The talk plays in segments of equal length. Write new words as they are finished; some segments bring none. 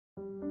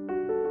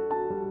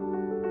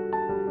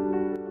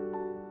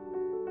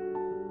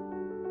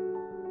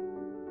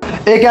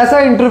एक ऐसा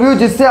इंटरव्यू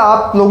जिससे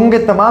आप लोगों के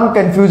तमाम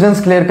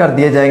कंफ्यूजन्स क्लियर कर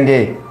दिए जाएंगे।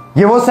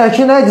 ये वो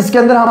सेशन है जिसके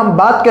अंदर हम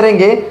बात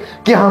करेंगे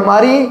कि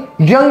हमारी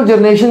यंग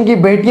जनरेशन की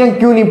बेटियां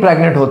क्यों नहीं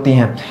प्रेग्नेंट होती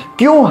हैं,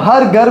 क्यों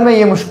हर घर में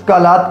ये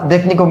मुश्किलात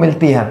देखने को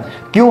मिलती है,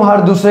 क्यों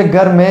हर दूसरे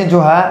घर में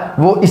जो है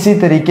वो इसी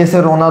तरीके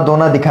से रोना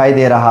धोना दिखाई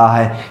दे रहा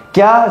है।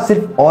 क्या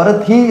सिर्फ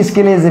औरत ही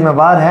इसके लिए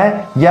जिम्मेवार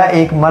है या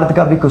एक मर्द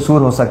का भी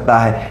कसूर हो सकता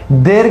है।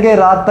 देर के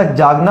रात तक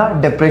जागना,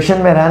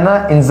 डिप्रेशन में रहना,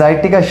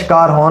 एंजाइटी का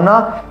शिकार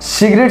होना,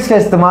 सिगरेट्स का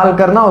इस्तेमाल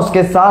करना,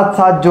 उसके साथ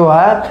साथ जो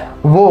है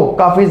वो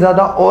काफ़ी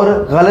ज़्यादा और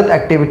गलत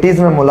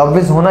एक्टिविटीज़ में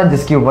मुलव्विस होना,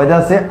 जिसकी वजह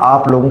से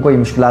आप लोगों को ये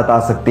मुश्किलात आ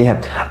सकती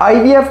हैं।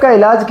 आईवीएफ का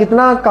इलाज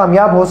कितना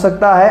कामयाब हो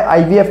सकता है,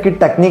 आईवीएफ की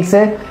टेक्निक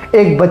से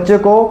एक बच्चे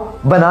को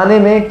बनाने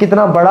में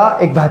कितना बड़ा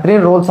एक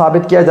बेहतरीन रोल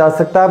साबित किया जा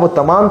सकता है, वो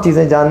तमाम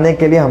चीज़ें जानने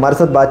के लिए हमारे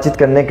साथ बातचीत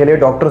करने के लिए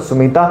डॉक्टर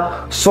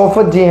सुमिता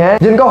सोफत जी हैं,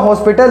 जिनका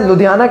हॉस्पिटल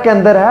लुधियाना के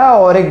अंदर है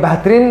और एक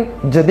बेहतरीन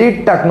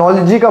जदीद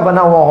टेक्नोलॉजी का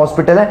बना हुआ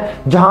हॉस्पिटल है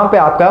जहां पे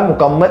आपका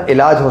मुकम्मल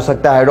इलाज हो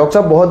सकता है। डॉक्टर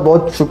साहब बहुत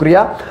बहुत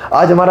शुक्रिया।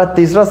 आज हमारा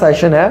तीसरा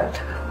सेशन है।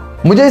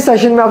 मुझे इस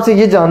सेशन में आपसे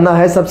ये जानना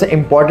है, सबसे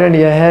इंपॉर्टेंट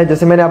ये है,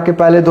 जैसे मैंने आपके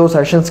पहले 2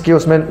 सेशंस किए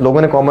उसमें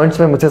लोगों ने कमेंट्स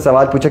में मुझसे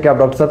सवाल पूछा कि आप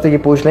डॉक्टर साहब से ये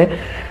पूछ लें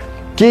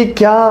कि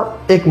क्या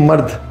एक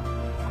मर्द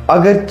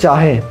अगर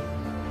चाहे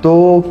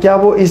तो क्या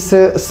वो इस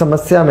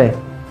समस्या में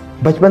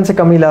बचपन से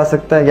कमी ला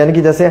सकता है, यानी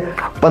कि जैसे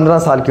 15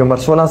 साल की उम्र,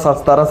 16 साल,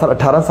 17 साल,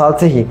 18 साल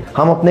से ही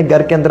हम अपने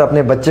घर के अंदर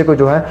अपने बच्चे को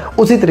जो है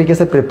उसी तरीके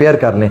से प्रिपेयर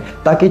कर लें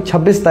ताकि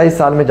 26-27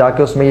 साल में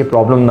जाके उसमें ये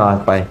प्रॉब्लम ना आ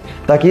पाए,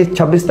 ताकि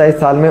 26-27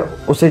 साल में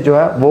उसे जो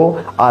है वो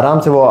आराम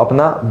से वो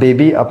अपना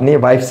बेबी अपनी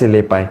वाइफ से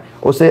ले पाए,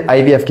 उसे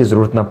आईवीएफ की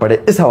ज़रूरत ना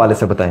पड़े। इस हवाले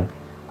से बताएं।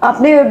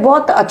 आपने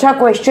बहुत अच्छा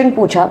क्वेश्चन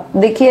पूछा।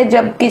 देखिए,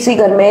 जब किसी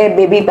घर में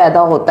बेबी पैदा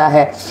होता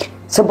है,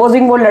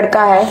 सपोजिंग वो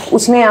लड़का है,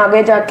 उसने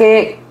आगे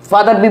जाके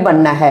फादर भी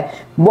बनना है,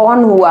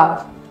 बॉर्न हुआ,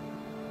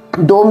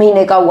 2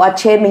 महीने का हुआ,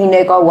 6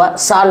 महीने का हुआ,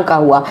 साल का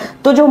हुआ,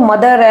 तो जो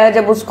मदर है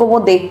जब उसको वो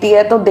देखती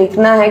है तो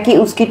देखना है कि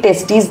उसकी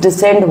टेस्टीज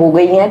डिसेंड हो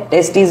गई हैं,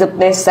 टेस्टीज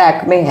अपने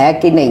सैक में है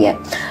कि नहीं है।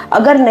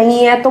 अगर नहीं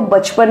है तो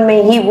बचपन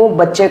में ही वो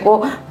बच्चे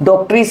को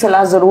डॉक्टरी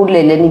सलाह जरूर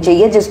ले लेनी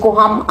चाहिए, जिसको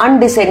हम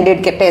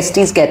अनडिसेंडेड के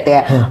टेस्टीज कहते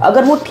हैं।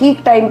 अगर वो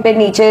ठीक टाइम पे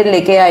नीचे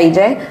लेके आई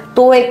जाए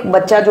तो एक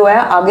बच्चा जो है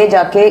आगे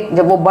जाके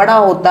जब वो बड़ा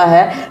होता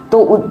है तो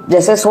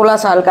जैसे 16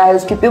 साल का है,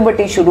 उसकी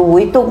प्यूबर्टी शुरू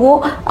हुई, तो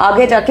वो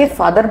आगे जाके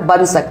फादर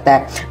बन सकता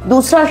है।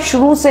 दूसरा,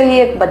 शुरू से ही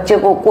एक बच्चे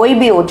को कोई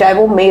भी हो, चाहे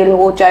वो मेल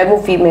हो चाहे वो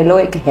फीमेल हो,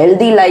 एक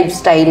हेल्दी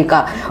लाइफस्टाइल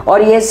का,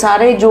 और ये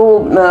सारे जो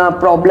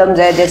प्रॉब्लम्स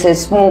है जैसे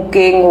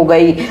स्मोकिंग हो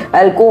गई,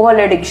 अल्कोहल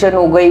एडिक्शन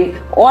हो गई,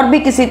 और भी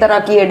किसी तरह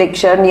की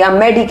एडिक्शन या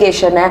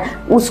मेडिकेशन है,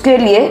 उसके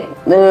लिए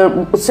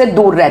उससे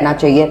दूर रहना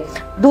चाहिए।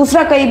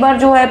 दूसरा, कई बार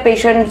जो है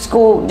पेशेंट्स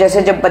को,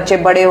 जैसे जब बच्चे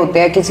बड़े होते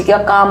हैं, किसी का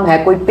काम है,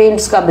 कोई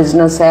पेंट्स का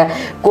बिजनेस है,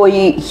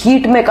 कोई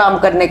हीट में काम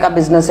करने का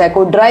बिजनेस है,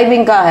 कोई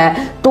ड्राइविंग का है,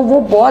 तो वो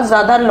बहुत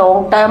ज्यादा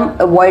लॉन्ग टर्म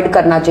अवॉइड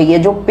करना चाहिए।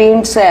 जो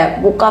पेंट्स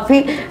है वो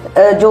काफी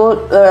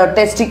जो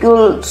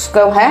टेस्टिक्यूल्स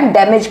को है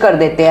डैमेज कर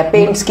देते हैं,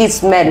 पेंट्स की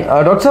स्मेल।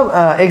 डॉक्टर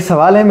साहब, एक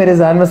सवाल है मेरे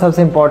ज़हन में,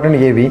 सबसे इम्पोर्टेंट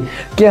ये भी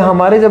कि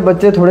हमारे जब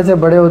बच्चे थोड़े से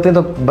बड़े होते हैं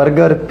तो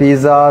बर्गर,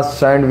 पिज़्ज़ा,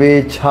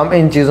 सैंडविच, हम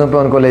इन चीज़ों पे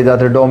उनको ले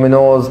जाते हैं,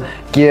 डोमिनोज,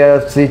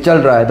 KFC चल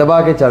रहा है, दबा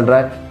के चल रहा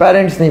है,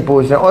 पेरेंट्स नहीं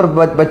पूछ रहे और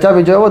बच्चा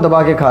भी जो है वो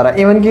दबा के खा रहा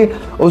है। इवन कि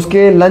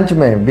उसके लंच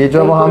में भी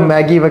जो है वो हम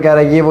मैगी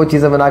वगैरह ये वो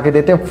चीज़ें बना के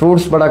देते हैं,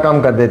 फ्रूट्स बड़ा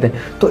कम कर देते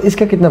हैं, तो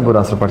इसका कितना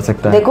बुरा असर पड़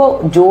सकता है? देखो,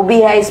 जो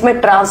भी है इसमें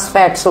ट्रांस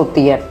फैट्स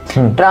होती है,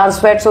 ट्रांस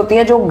फैट्स होती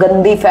है जो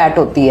गंदी फैट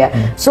होती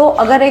है। सो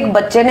अगर एक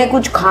बच्चे ने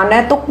कुछ खाना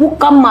है तो वो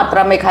कम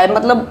मात्रा में खाए,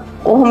 मतलब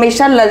वो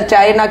हमेशा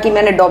ललचाए ना कि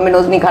मैंने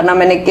डोमिनोज नहीं खाना,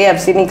 मैंने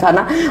KFC नहीं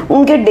खाना।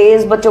 उनके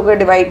डेज बच्चों के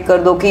डिवाइड कर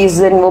दो कि इस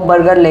दिन वो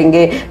बर्गर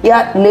लेंगे,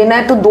 या लेना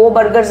है तो 2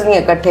 बर्गर्स नहीं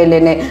इकट्ठे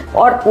लेने,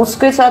 और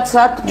उसके साथ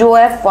साथ जो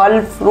है फल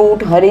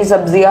फ्रूट हरी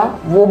सब्जियां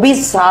वो भी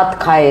साथ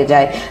खाए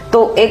जाए,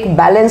 तो एक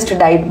बैलेंस्ड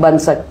डाइट बन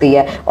सकती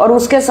है। और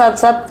उसके साथ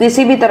साथ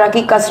किसी भी तरह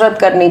की कसरत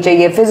करनी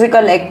चाहिए,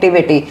 फिजिकल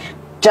एक्टिविटी,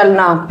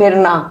 चलना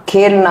फिरना,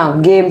 खेलना,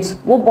 गेम्स,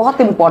 वो बहुत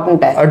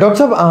इंपॉर्टेंट है। डॉक्टर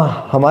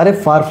साहब, हमारे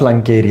फार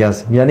फ्लंग के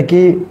एरियाज, यानी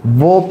कि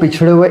वो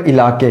पिछड़े हुए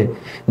इलाके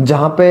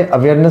जहाँ पे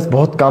अवेयरनेस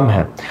बहुत कम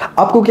है,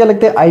 आपको क्या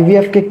लगता है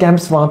आईवीएफ के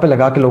कैंप्स वहाँ पे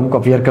लगा के लोगों को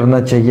अवेयर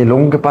करना चाहिए,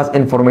 लोगों के पास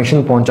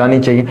इंफॉर्मेशन पहुँचानी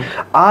चाहिए?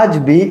 आज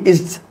भी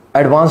इस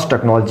एडवांस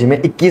टेक्नोलॉजी में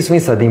 21वीं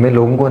सदी में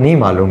लोगों को नहीं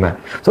मालूम है,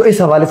 तो इस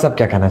हवाले से आप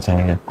क्या कहना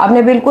चाहेंगे?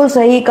 आपने बिल्कुल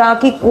सही कहा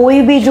कि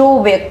कोई भी जो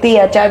व्यक्ति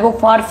है, चाहे वो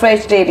फार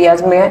फेच्ड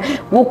एरियाज में है,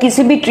 वो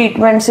किसी भी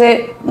ट्रीटमेंट से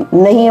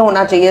नहीं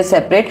होना चाहिए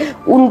सेपरेट,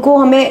 उनको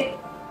हमें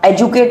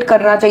एजुकेट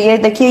करना चाहिए।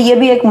 देखिए, ये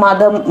भी एक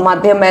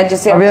माध्यम है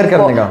जिसे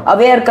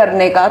अवेयर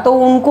करने का, तो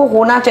उनको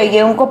होना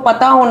चाहिए, उनको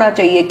पता होना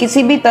चाहिए,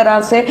 किसी भी तरह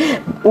से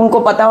उनको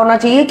पता होना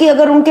चाहिए कि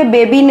अगर उनके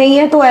बेबी नहीं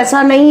है तो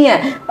ऐसा नहीं है,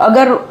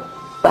 अगर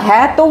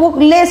है तो वो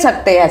ले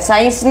सकते हैं।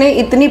 साइंस ने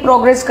इतनी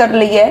प्रोग्रेस कर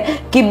ली है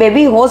कि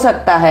बेबी हो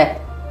सकता है,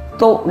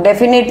 तो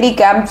डेफिनेटली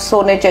कैंप्स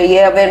होने चाहिए,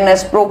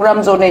 अवेयरनेस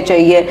प्रोग्राम्स होने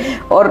चाहिए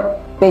और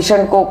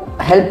पेशेंट को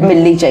हेल्प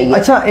मिलनी चाहिए।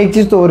 अच्छा, एक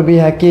चीज तो और भी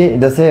है कि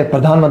जैसे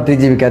प्रधानमंत्री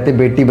जी भी कहते हैं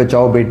बेटी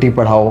बचाओ बेटी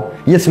पढ़ाओ,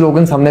 ये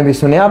स्लोगन्स हमने भी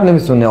सुने, आपने भी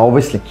सुने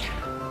ऑब्वियसली।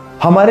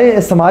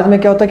 हमारे समाज में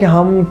क्या होता है कि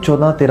हम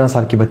 14-13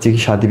 साल की बच्ची की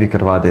शादी भी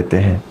करवा देते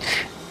हैं।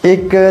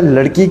 एक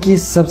लड़की की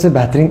सबसे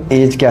बेहतरीन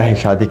एज क्या है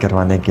शादी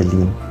करवाने के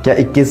लिए? क्या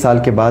 21 साल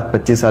के बाद,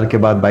 25 साल के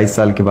बाद, 22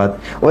 साल के बाद?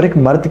 और एक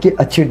मर्द की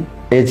अच्छी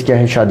एज क्या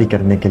है शादी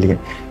करने के लिए?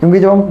 क्योंकि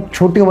जब हम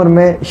छोटी उम्र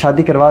में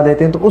शादी करवा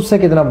देते हैं तो उससे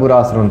कितना बुरा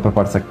असर उन पर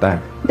पड़ सकता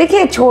है।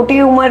 देखिए, छोटी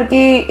उम्र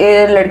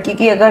की लड़की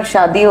की अगर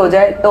शादी हो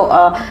जाए तो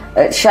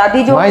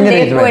शादी जो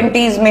लेट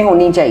 20s में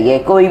होनी चाहिए,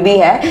 कोई भी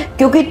है,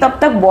 क्योंकि तब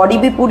तक बॉडी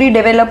भी पूरी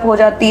डेवलप हो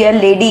जाती है,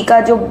 लेडी का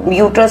जो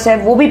यूट्रस है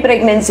वो भी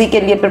प्रेगनेंसी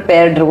के लिए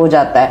प्रिपेयर्ड हो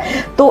जाता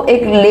है। तो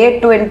एक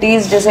लेट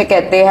 20s जिसे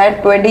कहते हैं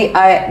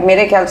 20,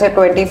 मेरे ख्याल से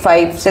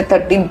 25 से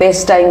 30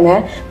 बेस्ट टाइम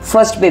है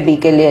फर्स्ट बेबी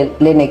के लिए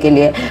लेने के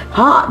लिए।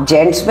 हाँ,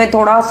 जेंट्स में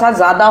थोड़ा सा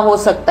ज्यादा हो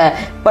सकता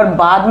है, पर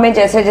बाद में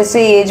जैसे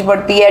जैसे एज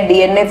बढ़ती है,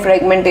 डीएनए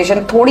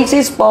फ्रेगमेंटेशन, थोड़ी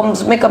सी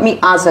स्पर्म्स में कमी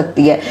आ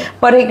सकती है,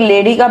 पर एक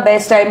लेडी का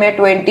बेस्ट टाइम है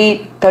 20,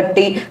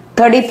 30,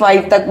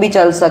 35 तक भी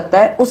चल सकता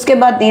है। उसके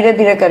बाद धीरे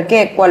धीरे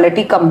करके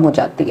क्वालिटी कम हो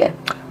जाती है।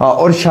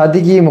 और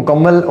शादी की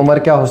मुकम्मल उम्र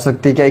क्या हो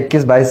सकती है? क्या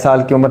 21-22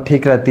 साल की उम्र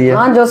ठीक रहती है?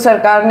 हाँ, जो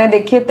सरकार ने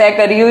देखिए तय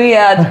करी हुई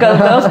है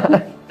आजकल तो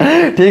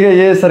ठीक है,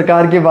 ये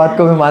सरकार की बात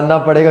को भी मानना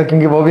पड़ेगा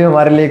क्योंकि वो भी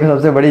हमारे लिए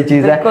सबसे बड़ी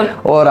चीज है,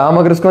 और हम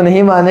अगर उसको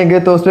नहीं मानेंगे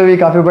तो उस पर भी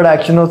काफी बड़ा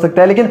एक्शन हो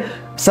सकता है। लेकिन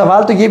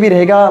सवाल तो ये भी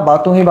रहेगा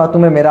बातों ही बातों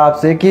में मेरा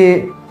आपसे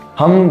कि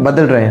हम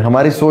बदल रहे हैं,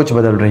 हमारी सोच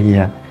बदल रही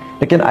है,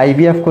 लेकिन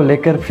आईवीएफ को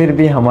लेकर फिर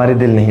भी हमारे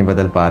दिल नहीं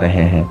बदल पा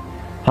रहे हैं।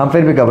 हम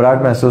फिर भी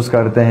घबराहट महसूस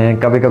करते हैं,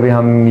 कभी कभी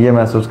हम ये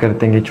महसूस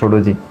करते हैं कि छोड़ो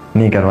जी,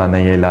 नहीं करवाना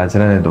ये इलाज,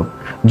 रहने दो,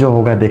 जो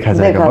होगा देखा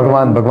जाएगा,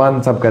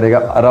 भगवान सब करेगा,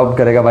 रब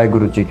करेगा,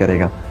 वाहिगुरु जी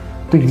करेगा।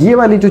 तो ये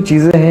वाली जो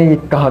चीजें हैं ये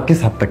कहाँ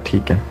किस हद तक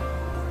ठीक है?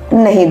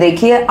 नहीं,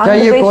 देखिए, क्या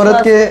ये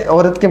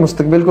औरत के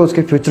मुस्तकबिल को,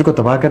 उसके फ्यूचर को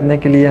तबाह करने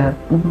के लिए है?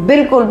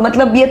 बिल्कुल,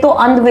 मतलब ये तो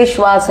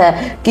अंधविश्वास है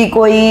कि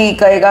कोई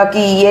कहेगा कि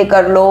ये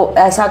कर लो,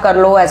 ऐसा कर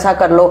लो, ऐसा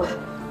कर लो।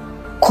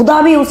 खुदा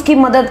भी उसकी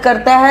मदद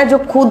करता है जो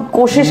खुद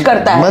कोशिश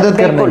करता है मदद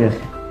करने की।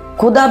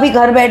 खुदा भी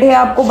घर बैठे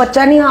आपको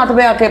बच्चा नहीं हाथ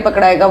में आके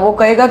पकड़ाएगा, वो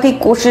कहेगा कि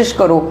कोशिश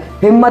करो,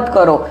 हिम्मत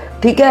करो,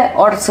 ठीक है,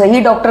 और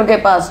सही डॉक्टर के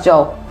पास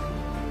जाओ।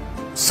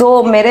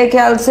 सो मेरे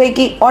ख्याल से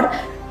कि, और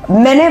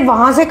मैंने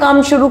वहां से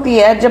काम शुरू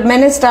किया है। जब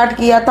मैंने स्टार्ट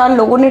किया था,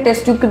 लोगों ने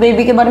टेस्ट ट्यूब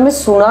बेबी के बारे में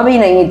सुना भी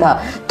नहीं था,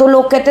 तो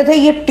लोग कहते थे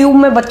ये ट्यूब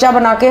में बच्चा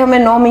बना के हमें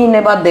 9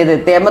 महीने बाद दे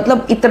देते हैं,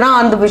 मतलब इतना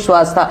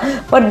अंधविश्वास था।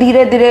 पर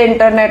धीरे धीरे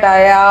इंटरनेट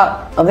आया,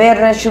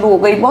 अवेयरनेस शुरू हो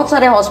गई, बहुत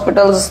सारे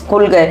हॉस्पिटल्स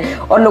खुल गए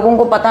और लोगों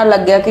को पता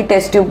लग गया कि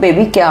टेस्ट ट्यूब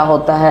बेबी क्या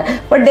होता है।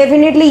 पर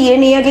डेफिनेटली ये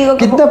नहीं है कि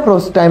कितना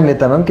टाइम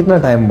लेता है मैम, कितना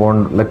टाइम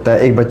बॉन्ड लगता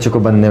है एक बच्चे को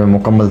बनने में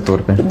मुकम्मल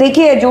तौर पे?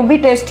 देखिए, जो भी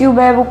टेस्ट ट्यूब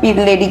है वो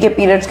लेडी के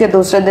पीरियड्स के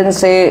दूसरे दिन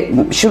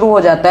से शुरू हो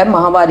जाता है,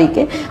 माहवारी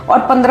के, और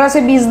 15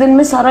 से 20 दिन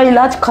में सारा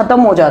इलाज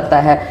खत्म हो जाता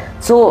है।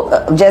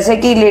 जैसे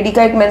कि लेडी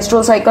का एक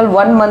मेंस्ट्रुअल साइकिल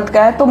 1 मंथ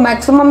का है, तो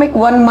मैक्सिमम एक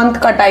 1 मंथ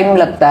का टाइम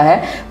लगता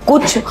है।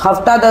 कुछ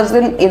हफ्ता 10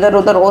 दिन इधर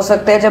उधर हो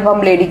सकते हैं जब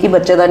हम लेडी की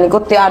बच्चेदानी को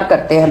तैयार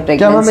करते हैं प्रेगनेंसी।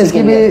 क्या मैम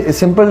इसकी भी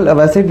सिंपल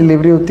वैसे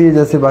डिलीवरी होती है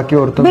जैसे बाकी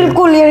औरतों?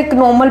 बिल्कुल, ये एक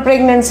नॉर्मल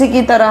प्रेगनेंसी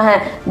की तरह है।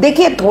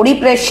 देखिए, थोड़ी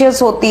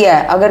प्रेशियस होती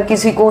है, अगर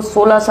किसी को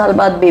 16 साल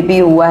बाद बेबी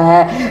हुआ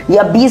है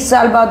या 20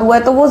 साल बाद हुआ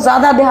है तो वो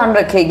ज्यादा ध्यान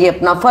रखेगी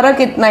अपना,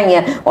 फर्क इतना ही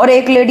है। और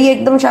एक लेडी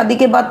एकदम शादी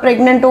के बाद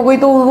प्रेग्नेंट हो गई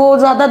तो वो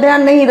ज्यादा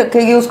ध्यान नहीं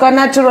रखेगी, उसका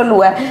नेचुरल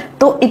हुआ है,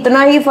 तो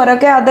इतना ही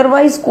फर्क है,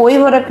 अदरवाइज कोई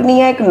फर्क नहीं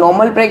है एक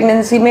नॉर्मल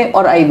प्रेगनेंसी में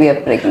और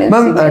आईवीएफ प्रेगनेंसी में।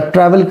 मैम,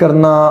 ट्रैवल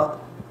करना,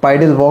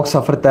 पैडल वॉक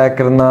सफर तय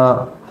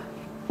करना,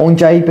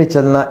 ऊंचाई पे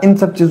चलना, इन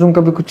सब चीजों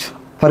का भी कुछ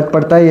फर्क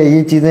पड़ता है या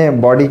ये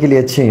चीजें बॉडी के लिए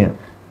अच्छी हैं?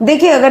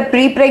 देखिए, अगर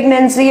प्री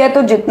प्रेगनेंसी है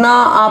तो जितना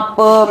आप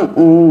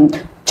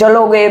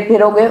चलोगे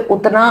फिरोगे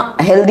उतना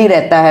हेल्दी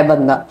रहता है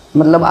बंदा,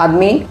 मतलब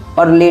आदमी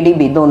और लेडी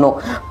भी दोनों।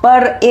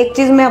 पर एक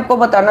चीज मैं आपको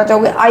बताना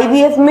चाहूंगी,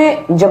 आईवीएफ में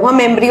जब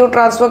हम एम्ब्रियो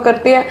ट्रांसफर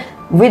करते हैं,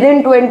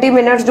 विदिन 20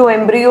 मिनट्स जो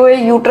एम्ब्रियो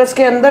है यूट्रस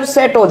के अंदर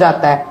सेट हो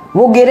जाता है,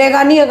 वो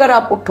गिरेगा नहीं अगर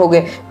आप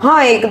उठोगे।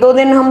 हाँ, 1-2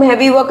 दिन हम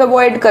हैवी वर्क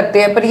अवॉइड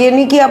करते हैं, पर ये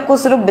नहीं कि आपको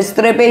सिर्फ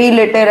बिस्तरे पे ही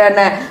लेटे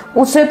रहना है,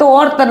 उससे तो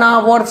और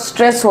तनाव और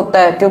स्ट्रेस होता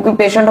है, क्योंकि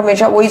पेशेंट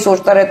हमेशा वही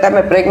सोचता रहता है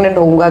मैं प्रेग्नेंट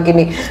होऊंगा कि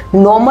नहीं।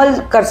 नॉर्मल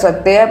कर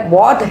सकते हैं,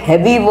 बहुत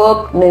हैवी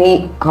वर्क नहीं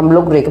हम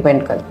लोग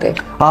रिकमेंड करते।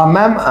 हाँ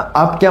मैम,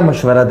 आप क्या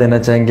मशवरा देना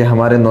चाहेंगे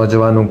हमारे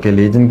नौजवानों के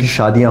लिए जिनकी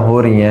शादियां हो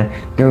रही हैं,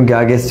 क्योंकि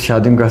आगे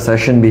शादियों का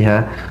सेशन भी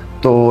है,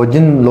 तो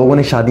जिन लोगों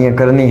ने शादियां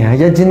करनी है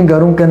या जिन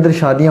घरों के अंदर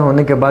शादियां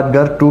होने के बाद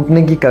घर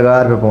टूटने की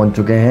कगार पे पहुंच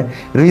चुके हैं,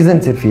 रीजन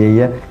सिर्फ यही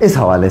है, इस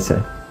हवाले से?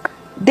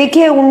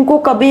 देखिए, उनको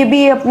कभी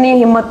भी अपनी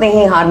हिम्मत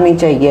नहीं हारनी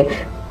चाहिए।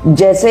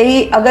 जैसे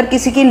ही अगर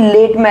किसी की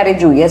लेट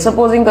मैरिज हुई है,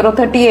 सपोजिंग करो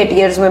 38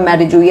 इयर्स में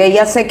मैरिज हुई है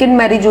या सेकंड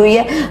मैरिज हुई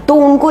है, तो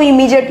उनको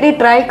इमीडिएटली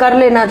ट्राई कर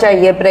लेना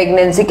चाहिए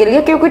प्रेगनेंसी के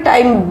लिए, क्योंकि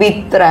टाइम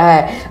बीत रहा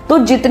है। तो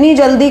जितनी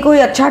जल्दी कोई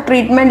अच्छा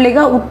ट्रीटमेंट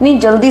लेगा उतनी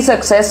जल्दी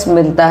सक्सेस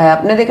मिलता है।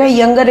 आपने देखा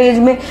यंगर एज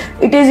में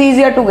it is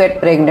easier to get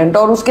pregnant,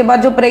 और उसके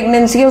बाद जो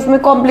प्रेगनेंसी है उसमें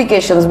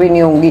कॉम्प्लिकेशंस भी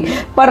नहीं होंगी।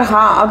 पर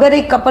हाँ, अगर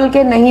एक कपल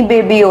के नहीं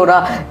बेबी हो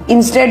रहा,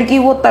 इंस्टेड की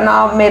वो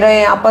तनाव में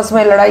रहे, आपस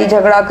में लड़ाई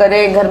झगड़ा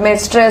करें, घर में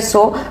स्ट्रेस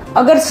हो,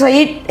 अगर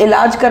सही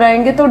इलाज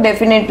कराएंगे तो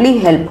डेफिनेटली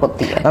हेल्प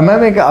होती है।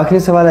 मैम, एक आखिरी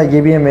सवाल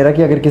ये भी है मेरा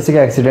कि अगर किसी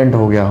का एक्सीडेंट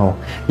हो गया हो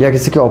या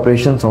किसी के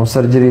ऑपरेशन हो,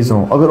 सर्जरीज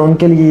हो, अगर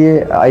उनके लिए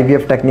ये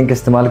आईवीएफ टेक्निक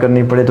इस्तेमाल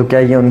करनी पड़े तो क्या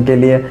ये उनके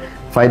लिए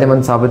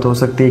फायदेमंद साबित हो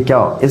सकती है?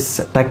 क्या इस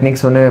टेक्निक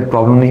से उन्हें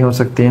प्रॉब्लम नहीं हो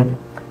सकती है?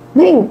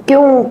 नहीं,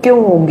 क्यों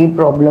क्यों होगी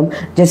प्रॉब्लम?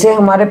 जैसे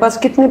हमारे पास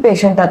कितने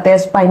पेशेंट आते हैं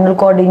स्पाइनल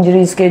कॉर्ड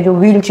इंजरीज के, जो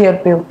व्हील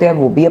चेयर पे होते हैं,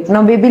 वो भी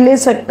अपना बेबी ले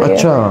सकते हैं।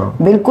 अच्छा,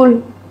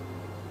 बिल्कुल।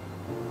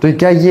 तो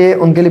क्या ये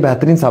उनके लिए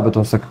बेहतरीन साबित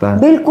हो सकता है?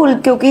 बिल्कुल,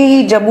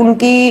 क्योंकि जब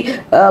उनकी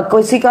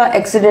किसी का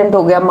एक्सीडेंट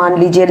हो गया, मान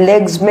लीजिए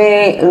लेग्स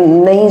में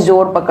नहीं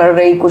जोर पकड़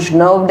रही, कुछ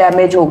नर्व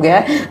डैमेज हो गया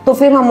है, तो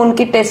फिर हम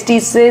उनकी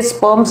टेस्टिस से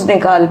स्पर्म्स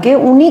निकाल के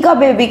उन्हीं का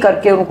बेबी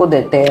करके उनको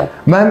देते हैं।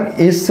 मैम,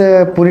 इस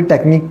पूरी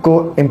टेक्निक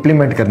को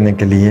इम्प्लीमेंट करने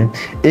के लिए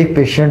एक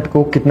पेशेंट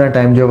को कितना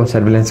टाइम जो है वो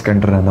सर्विलेंस के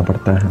अंडर रहना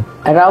पड़ता है?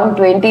 Around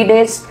 20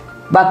 days.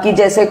 बाकी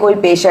जैसे कोई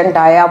पेशेंट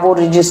आया, वो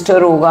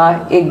रजिस्टर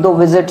होगा, 1-2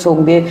 विजिट्स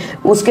होंगे,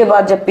 उसके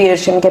बाद जब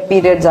पेशेंट के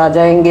पीरियड्स आ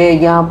जाएंगे,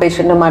 यहाँ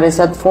पेशेंट हमारे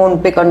साथ फोन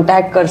पे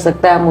कांटेक्ट कर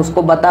सकता है, हम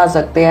उसको बता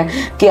सकते हैं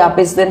कि आप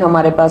इस दिन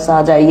हमारे पास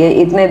आ जाइए,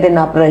 इतने दिन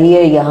आप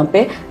रहिए यहाँ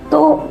पे।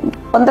 तो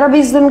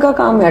 15-20 दिन का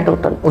काम है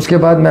टोटल। उसके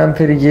बाद मैम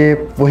फिर ये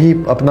वही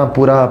अपना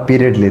पूरा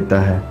पीरियड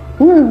लेता है?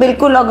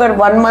 बिल्कुल। अगर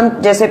 1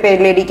 मंथ जैसे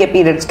लेडी के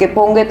पीरियड स्किप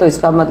होंगे तो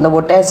इसका मतलब वो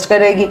टेस्ट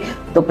करेगी,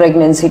 तो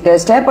प्रेगनेंसी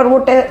टेस्ट है, पर वो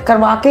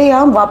करवा के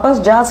यहाँ वापस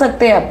जा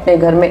सकते हैं अपने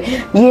घर में।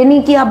 ये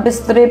नहीं कि आप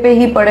बिस्तरे पे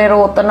ही पड़े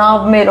रहो,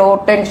 तनाव में रहो,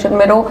 टेंशन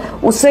में रहो,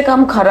 उससे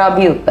काम खराब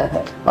ही होता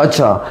है।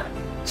 अच्छा,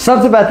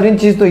 सबसे बेहतरीन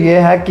चीज तो ये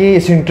है कि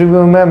इस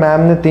इंटरव्यू में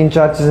मैम ने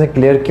 3-4 चीजें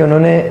क्लियर की।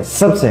 उन्होंने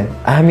सबसे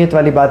अहमियत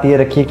वाली बात ये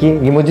रखी कि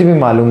ये मुझे भी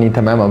मालूम नहीं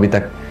था मैम अभी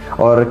तक,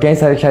 और कई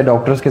सारे शायद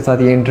डॉक्टर्स के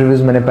साथ ये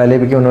इंटरव्यूज मैंने पहले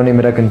भी किया, उन्होंने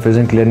मेरा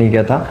कन्फ्यूजन क्लियर नहीं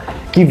किया था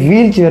कि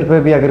व्हील चेयर पर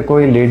भी अगर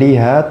कोई लेडी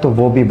है तो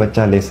वो भी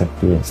बच्चा ले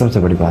सकती है। सबसे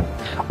बड़ी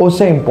बात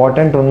उससे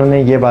इम्पॉर्टेंट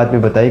उन्होंने ये बात भी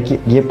बताई कि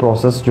ये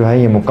प्रोसेस जो है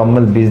ये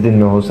मुकम्मल 20 दिन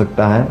में हो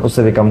सकता है,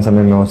 उससे भी कम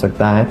समय में हो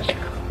सकता है।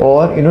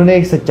 और इन्होंने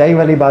एक सच्चाई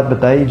वाली बात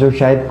बताई जो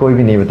शायद कोई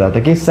भी नहीं बताता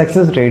कि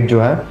सक्सेस रेट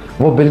जो है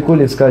वो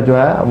बिल्कुल इसका जो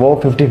है वो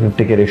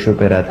 50-50 के रेशियो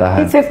पे रहता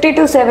है। 50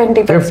 to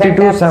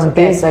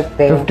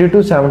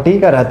 70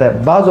 का रहता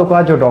है। बाज़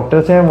औक़ात जो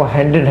डॉक्टर्स हैं वो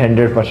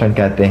 100%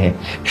 कहते हैं,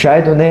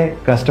 शायद उन्हें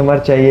कस्टमर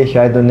चाहिए,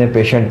 शायद उन्हें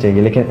पेशेंट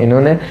चाहिए, लेकिन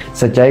इन्होंने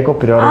सच्चाई को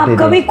प्रायोरिटी दी। आप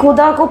कभी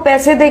खुदा को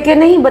पैसे देके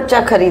नहीं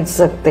बच्चा खरीद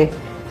सकते।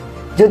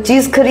 जो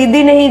चीज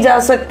खरीदी नहीं जा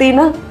सकती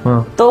ना,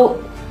 तो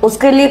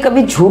उसके लिए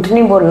कभी झूठ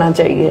नहीं बोलना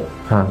चाहिए।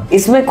 हाँ।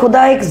 इसमें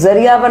खुदा एक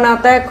जरिया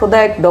बनाता है,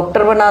 खुदा एक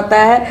डॉक्टर बनाता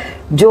है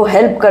जो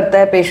हेल्प करता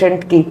है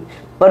पेशेंट की,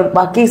 पर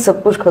बाकी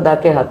सब कुछ खुदा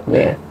के हाथ में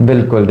है।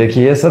 बिल्कुल,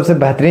 देखिए ये सबसे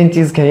बेहतरीन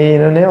चीज़ कही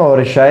इन्होंने,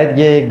 और शायद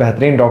ये एक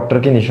बेहतरीन डॉक्टर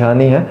की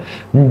निशानी है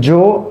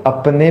जो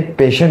अपने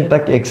पेशेंट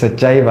तक एक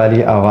सच्चाई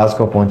वाली आवाज़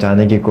को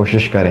पहुंचाने की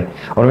कोशिश करें।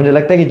 और मुझे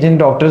लगता है कि जिन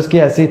डॉक्टर्स की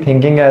ऐसी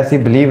थिंकिंग है, ऐसी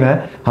बिलीव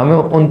है, हमें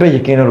उन पे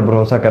यकीन और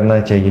भरोसा करना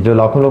चाहिए। जो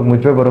लाखों लोग मुझ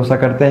पर भरोसा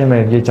करते हैं,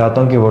 मैं ये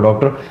चाहता हूँ कि वो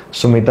डॉक्टर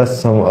सुमिता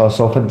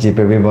सोफत जी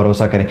पे भी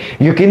भरोसा करें।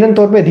 यकीनन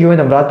तौर पर दिए हुए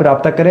नंबरात पर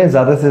रब्ता करें,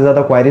 ज़्यादा से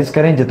ज़्यादा क्वायरीज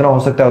करें, जितना हो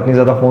सकता है उतनी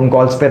ज़्यादा फ़ोन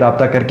कॉल्स पर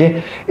रब्ता करके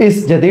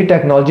इस जदीद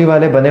टेक्नोलॉजी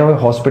वाले बने हुए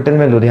हॉस्पिटल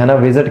में लुधियाना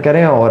विजिट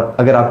करें। और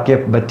अगर आपके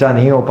बच्चा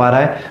नहीं हो पा रहा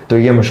है तो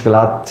ये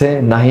मुश्किलात से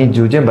ना ही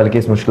जूझें, बल्कि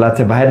इस मुश्किलात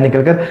से बाहर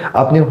निकलकर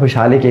अपनी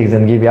खुशहाली की एक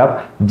जिंदगी भी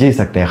आप जी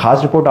सकते हैं।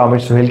 खास रिपोर्ट आमिर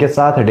सुहेल के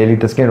साथ, डेली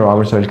तस्कीन और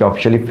आमिर सुहेल के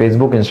officially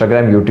Facebook,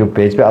 Instagram, YouTube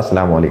page पे।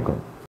 अस्सलाम वालेकुम।